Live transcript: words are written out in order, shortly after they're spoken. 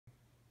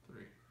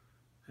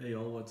Hey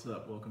y'all, what's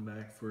up? Welcome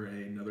back for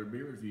another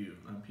beer review.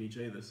 I'm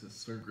PJ, this is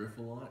Sir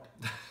Griffalot.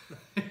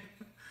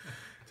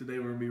 Today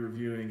we're going to be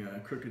reviewing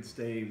Crooked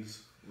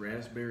Stave's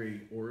Raspberry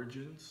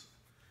Origins.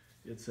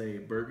 It's a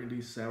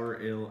burgundy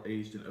sour ale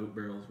aged in oak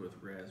barrels with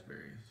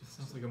raspberries.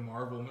 Sounds like a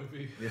Marvel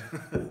movie. Yeah.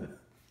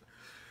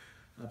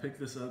 I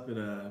picked this up at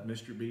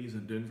Mr. B's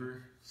in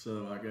Denver,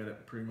 so I got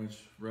it pretty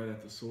much right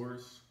at the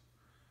source.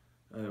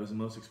 It was the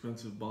most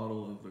expensive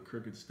bottle of the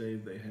Crooked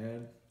Stave they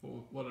had.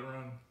 What it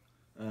run?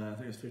 I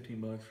think it was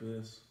 $15 for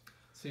this.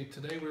 See,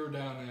 today we were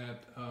down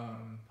at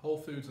Whole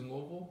Foods in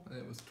Louisville, and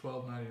it was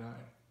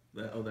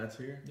 $12.99. Oh, that's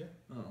here? Yeah.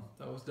 Oh.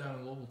 That was down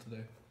in Louisville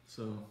today.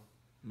 So,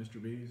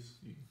 Mr. B's,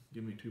 you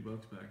give me $2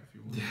 back if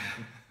you want. Yeah.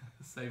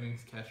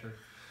 Savings catcher.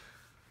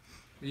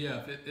 But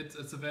yeah,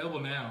 it's available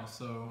now,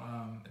 so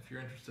if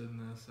you're interested in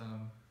this,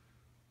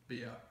 but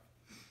yeah.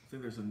 I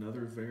think there's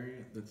another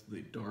variant that's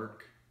the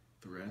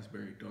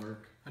raspberry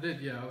dark.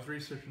 I was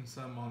researching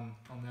some on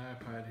the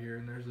iPad here,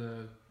 and there's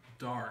a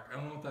dark. I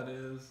don't know what that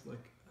is.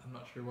 Like, I'm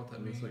not sure what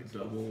that means. It's like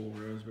double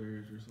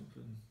raspberries or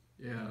something.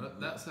 Yeah,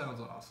 that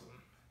sounds awesome.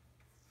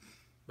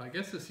 But I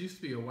guess this used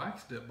to be a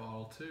wax dip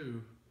bottle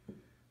too,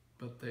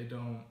 but they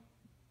don't.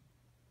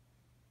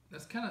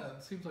 That's kind of,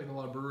 it seems like a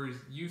lot of breweries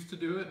used to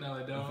do it, now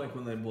they don't. I think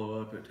when they blow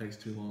up, it takes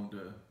too long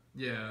to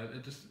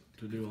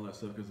do all that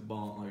stuff, because the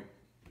bomb, like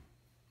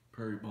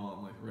Prairie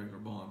Bomb, like regular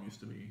bomb,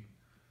 used to be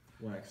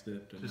wax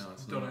dipped, and just now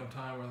it's don't not. have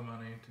time or the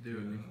money to do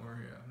it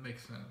anymore. Yeah,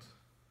 makes sense.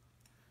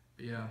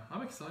 But yeah,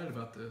 I'm excited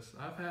about this.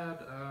 I've had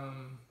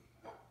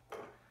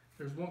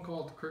there's one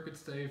called Crooked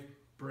Stave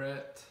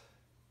Brett,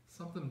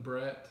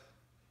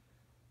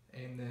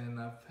 and then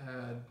I've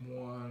had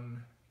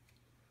one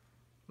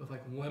with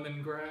like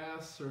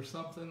lemongrass or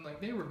something. Like,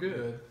 they were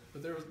good,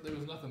 but there was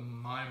nothing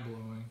mind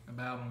blowing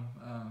about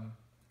them.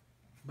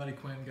 Buddy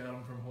Quinn got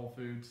them from Whole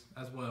Foods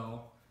as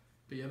well.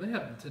 But yeah, they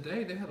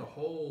had a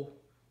whole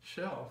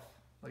shelf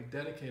like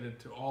dedicated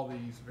to all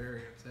these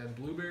variants. They had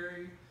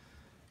blueberry.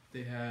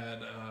 They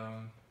had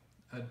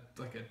a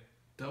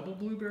double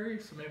blueberry,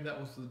 so maybe that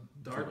was the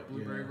dark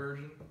blueberry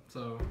version.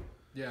 So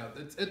yeah,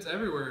 it's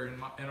everywhere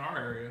in our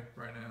area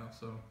right now.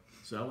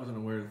 So I wasn't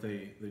aware that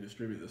they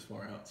distribute this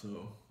far out.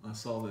 So I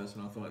saw this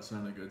and I thought it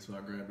sounded good, so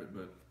I grabbed it.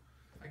 But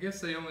I guess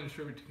they only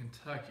distribute to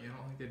Kentucky. I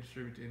don't think they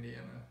distribute to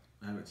Indiana.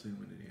 I haven't seen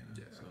them in Indiana.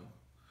 Yeah. So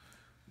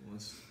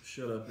let's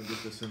shut up and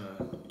get this in a.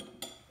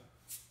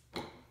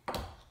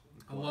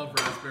 I love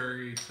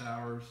raspberry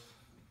sours.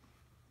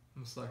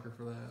 I'm a sucker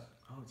for that.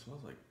 Oh, it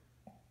smells like.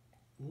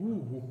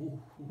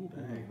 Ooh.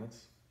 Dang,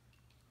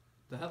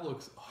 that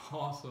looks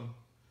awesome.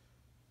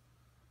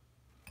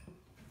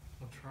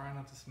 I'll try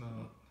not to smell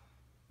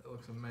it. It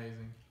looks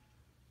amazing.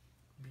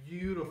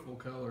 Beautiful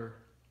color.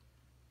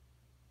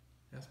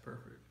 That's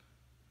perfect.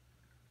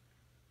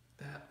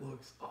 That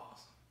looks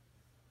awesome.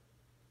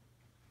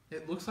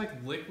 It looks like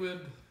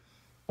liquid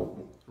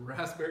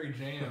raspberry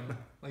jam.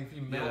 Like if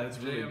you melt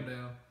jam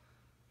down.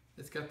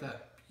 It's got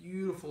that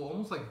beautiful,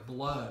 almost like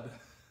blood.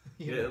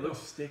 It looks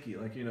sticky.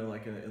 Like,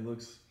 it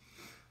looks,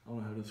 I don't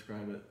know how to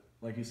describe it.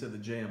 Like you said, the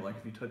jam, like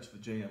if you touch the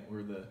jam,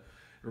 it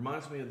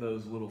reminds me of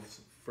those little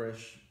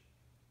fresh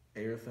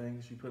air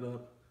things you put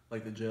up,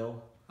 like the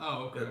gel.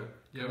 Oh, okay.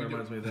 Yeah, it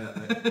reminds me of that.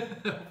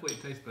 Hopefully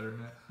it tastes better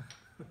than that.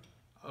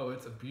 Oh,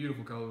 it's a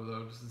beautiful color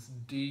though. Just this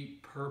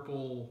deep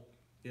purple.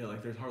 Yeah,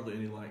 like there's hardly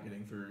any light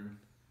getting through.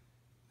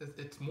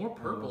 It's more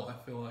purple,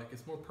 I feel like.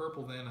 It's more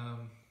purple than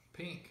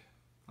pink.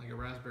 Like a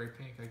raspberry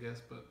pink, I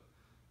guess, but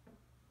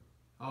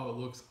oh, it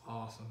looks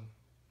awesome.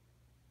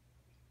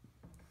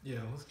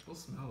 Yeah,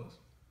 let's smell this.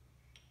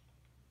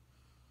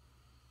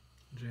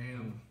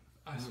 Jam.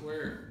 I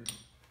swear,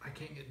 I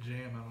can't get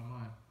jam out of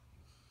mine.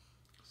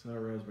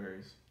 Sour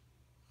raspberries.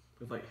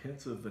 With like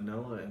hints of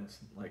vanilla and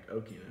like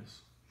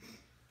oakiness.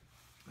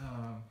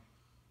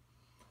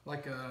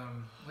 Like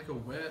a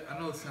wet, I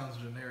know it sounds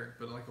generic,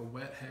 but like a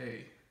wet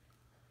hay.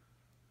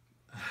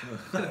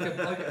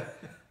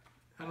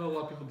 I know a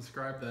lot of people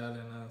describe that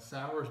in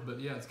sours,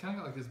 but yeah, it's kind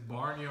of like this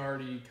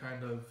barnyardy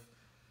kind of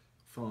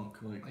funk,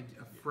 like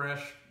a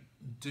fresh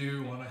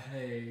dew on a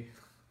hay.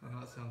 I know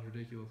that sounds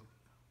ridiculous.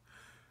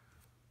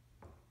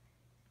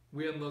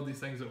 We unload these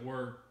things at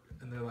work,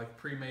 and they're like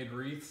pre-made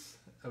wreaths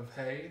of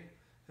hay,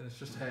 and it's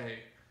just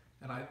hay.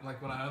 And I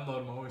like when I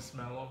unload them, I always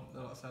smell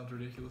them. That sounds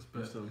ridiculous,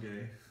 but it's so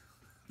gay.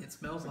 It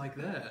smells like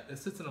that. It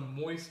sits in a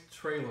moist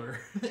trailer,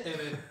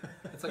 and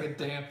it's like a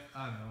damp.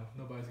 I don't know.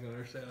 Nobody's gonna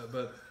understand it,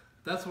 but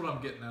that's what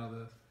I'm getting out of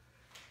this.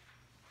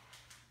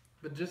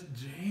 But just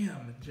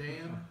jam,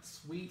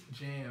 sweet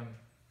jam,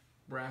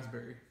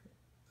 raspberry.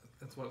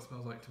 That's what it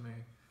smells like to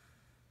me.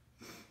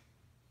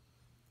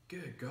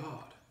 Good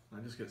God. I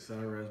just get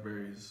sour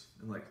raspberries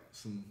and like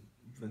some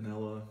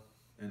vanilla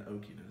and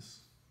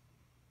oakiness.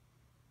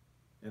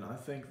 And I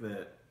think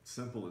that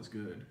simple is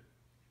good.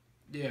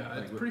 Yeah,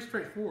 it's pretty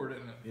straightforward,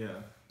 isn't it?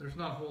 Yeah. There's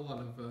not a whole lot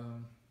of...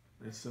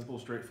 It's simple,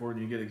 straightforward.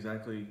 You get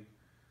exactly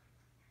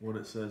what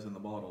it says in the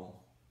bottle.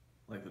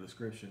 Like the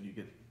description, you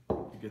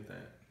get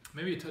that.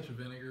 Maybe a touch of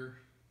vinegar.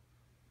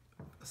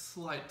 A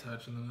slight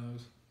touch in the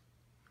nose.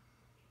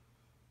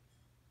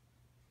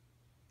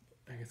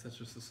 I guess that's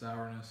just the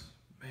sourness.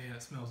 Man,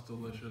 it smells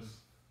delicious.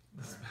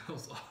 It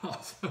smells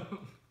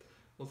awesome.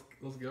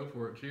 Let's go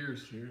for it.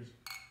 Cheers. Cheers.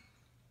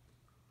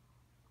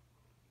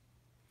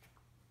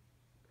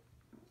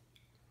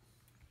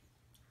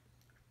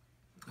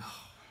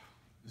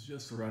 It's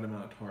just the right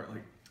amount of tart.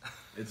 Like,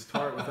 it's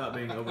tart without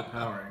being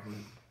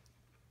overpowering.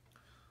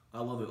 I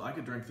love it. I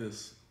could drink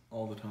this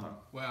all the time.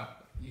 Wow,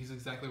 he's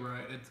exactly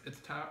right. It's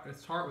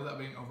tart without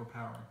being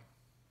overpowering.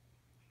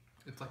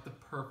 It's like the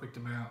perfect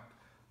amount.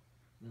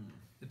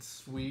 It's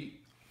sweet.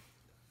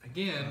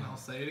 Again, I'll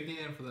say it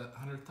again for the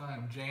 100th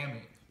time.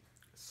 Jammy,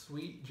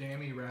 sweet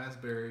jammy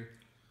raspberry,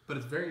 but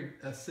it's very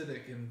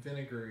acidic and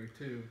vinegary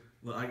too.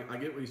 Well, I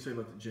get what you say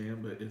about the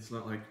jam, but it's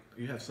not like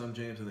you have some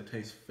jams and it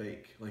tastes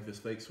fake, like this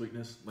fake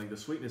sweetness. Like the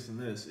sweetness in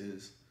this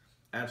is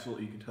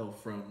absolutely, you can tell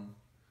from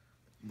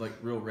like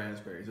real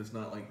raspberries. It's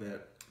not like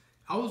that.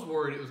 I was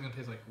worried it was going to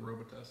taste like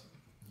Robitussin.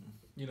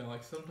 You know,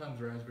 like sometimes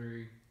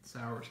raspberry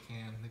sours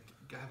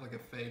they have like a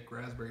fake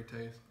raspberry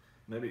taste.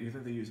 Maybe you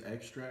think they use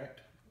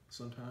extract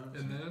sometimes?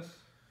 In this?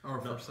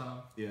 Or No. for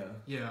some? Yeah.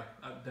 Yeah,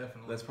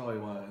 definitely. That's probably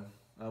why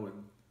I would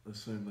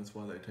assume that's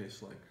why they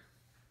taste like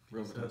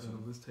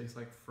Robitussin. This tastes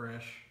like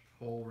fresh,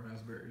 whole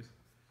raspberries.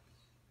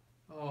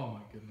 Oh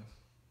my goodness.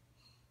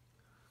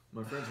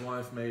 My friend's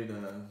wife made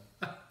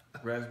a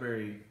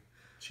raspberry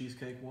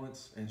cheesecake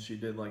once, and she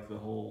did like the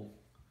whole,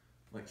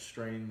 like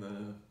strain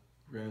the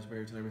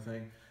raspberries and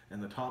everything,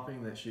 and the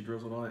topping that she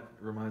drizzled on it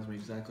reminds me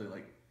exactly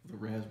like the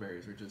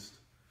raspberries are just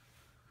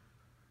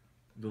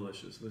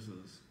delicious. This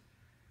is.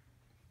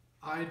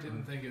 I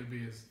didn't think it would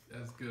be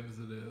as good as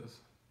it is.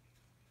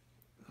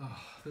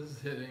 Oh, this is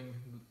hitting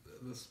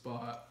the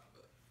spot.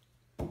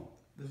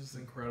 This is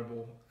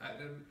incredible.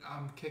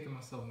 I'm kicking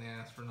myself in the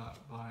ass for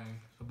not buying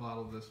a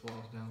bottle of this while I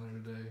was down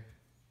there today.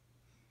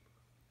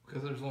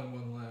 Because there's only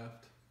one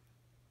left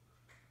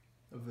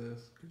of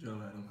this. Good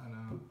job, Adam. I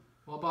know.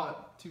 Well, I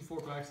bought 2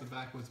 4-packs of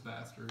Backwoods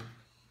Bastard.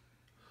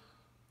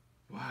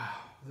 Wow,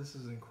 this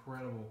is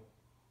incredible.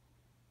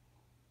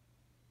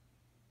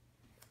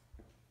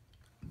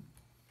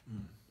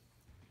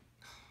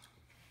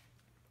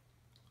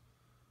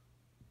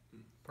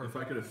 If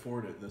I could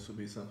afford it, this would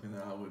be something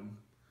that I would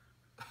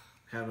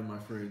have in my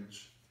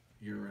fridge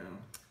year round.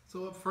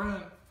 So up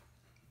front,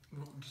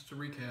 just to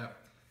recap,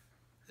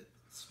 it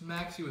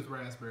smacks you with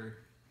raspberry.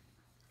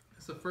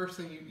 It's the first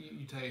thing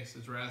you taste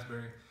is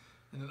raspberry.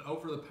 And then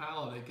over the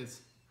palate, it gets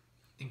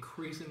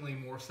increasingly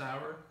more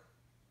sour,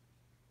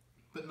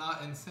 but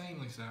not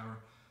insanely sour.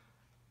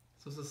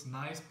 So it's this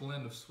nice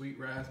blend of sweet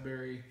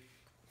raspberry,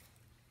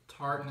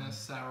 tartness,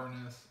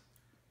 sourness,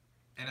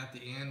 and at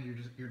the end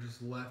you're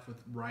just left with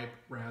ripe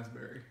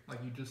raspberry. Like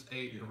you just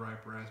ate a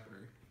ripe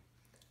raspberry.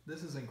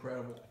 This is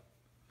incredible.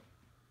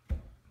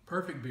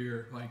 Perfect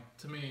beer. Like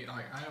to me,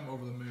 I am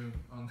over the moon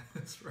on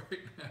this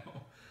right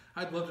now.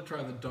 I'd love to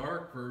try the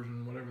dark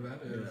version, whatever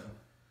that is.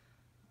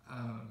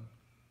 Yeah.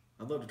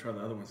 I'd love to try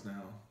the other ones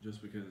now,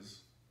 just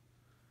because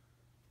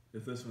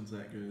if this one's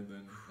that good,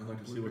 then I'd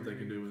like to see what they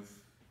can do with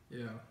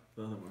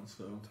the other ones.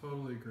 So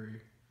totally agree.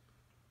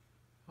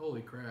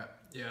 Holy crap!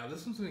 Yeah,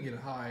 this one's gonna get a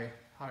high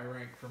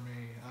rank for me.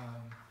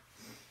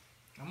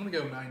 I'm gonna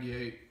go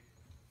 98.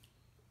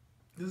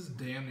 This is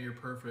damn near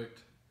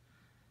perfect.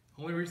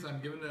 Only reason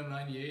I'm giving it a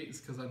 98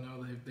 is because I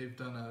know they've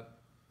done a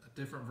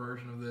different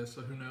version of this,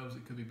 so who knows,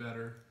 it could be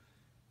better,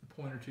 a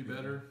point or two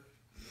better.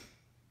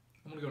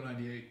 I'm gonna go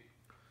 98,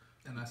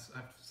 and I've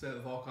said it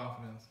with all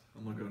confidence.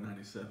 I'm gonna go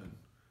 97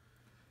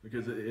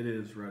 because it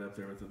is right up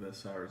there with the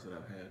best sours that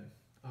I've had.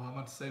 Oh, I'm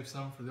about to save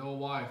some for the old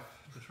wife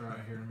to try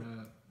here in a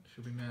minute.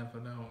 She'll be mad if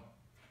I don't.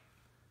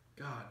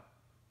 God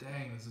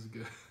dang, this is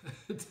good.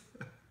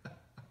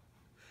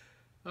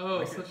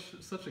 Oh,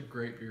 such a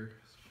great beer.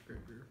 Such a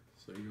great beer.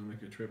 So you're gonna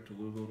make a trip to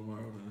Louisville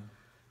tomorrow to?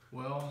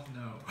 Well,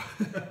 no,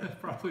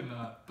 probably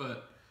not.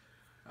 But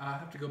I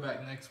have to go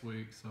back next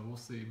week, so we'll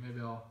see.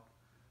 Maybe I'll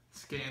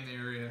scan the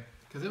area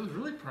because it was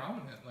really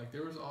prominent. Like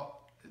there was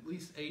at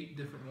least 8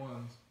 different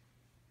ones.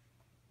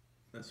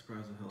 That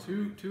surprised the hell out of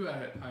me. Two I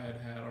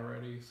had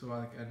already, so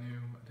I knew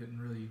I didn't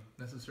really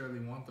necessarily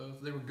want those.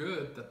 They were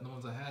good, the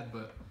ones I had,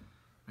 but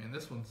man,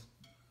 this one's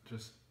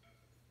just,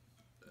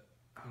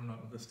 I don't know.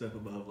 A step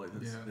above, like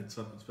it's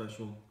something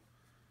special.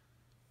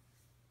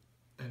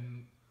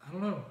 And I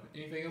don't know,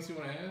 anything else you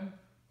want to add?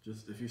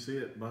 Just if you see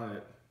it, buy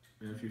it.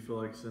 And if you feel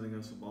like sending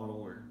us a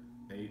bottle or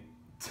 8.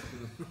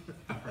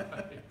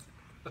 Alright.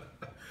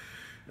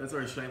 That's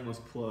our shameless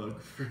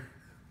plug.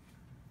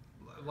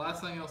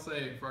 Last thing I'll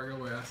say before I go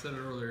away, I said it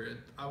earlier,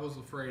 I was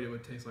afraid it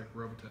would taste like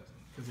Robitussin.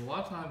 Because a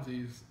lot of times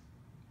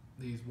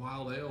these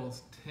wild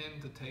ales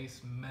tend to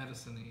taste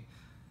medicine-y.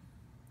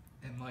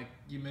 And like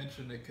you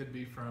mentioned, it could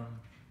be from,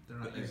 they're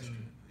not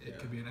using, it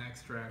could be an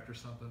extract or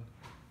something.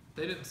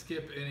 They didn't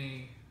skip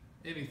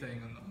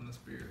anything on this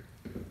beer.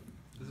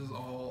 This is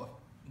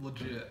all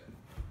legit.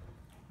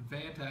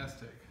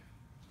 Fantastic.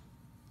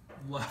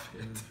 Love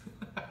it.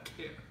 I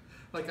can't.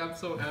 Like, I'm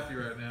so happy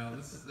right now.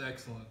 This is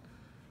excellent.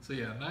 So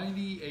yeah,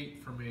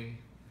 98 for me.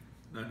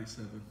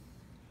 97.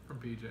 From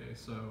PJ.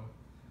 So,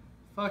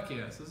 fuck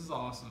yes. This is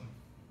awesome.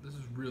 This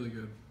is really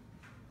good.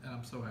 and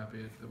I'm so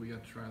happy that we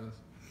got to try this.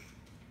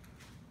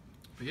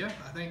 But yeah,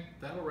 I think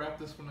that'll wrap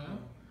this one up.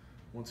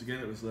 Once again,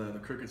 it was the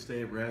Crooked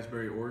Stave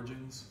Raspberry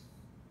Origins.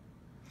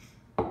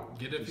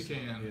 Get it if you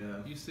can.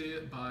 Yeah. You see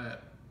it, buy it.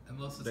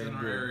 Unless it's Damn in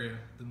our good. area,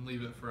 then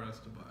leave it for us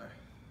to buy.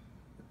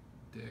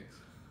 Dicks.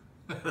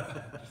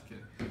 Just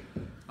kidding.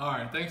 All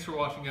right, thanks for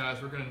watching,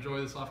 guys. We're going to enjoy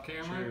this off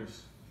camera.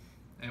 Cheers.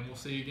 And we'll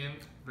see you again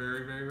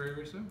very, very, very,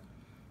 very soon.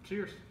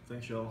 Cheers.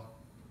 Thanks, y'all.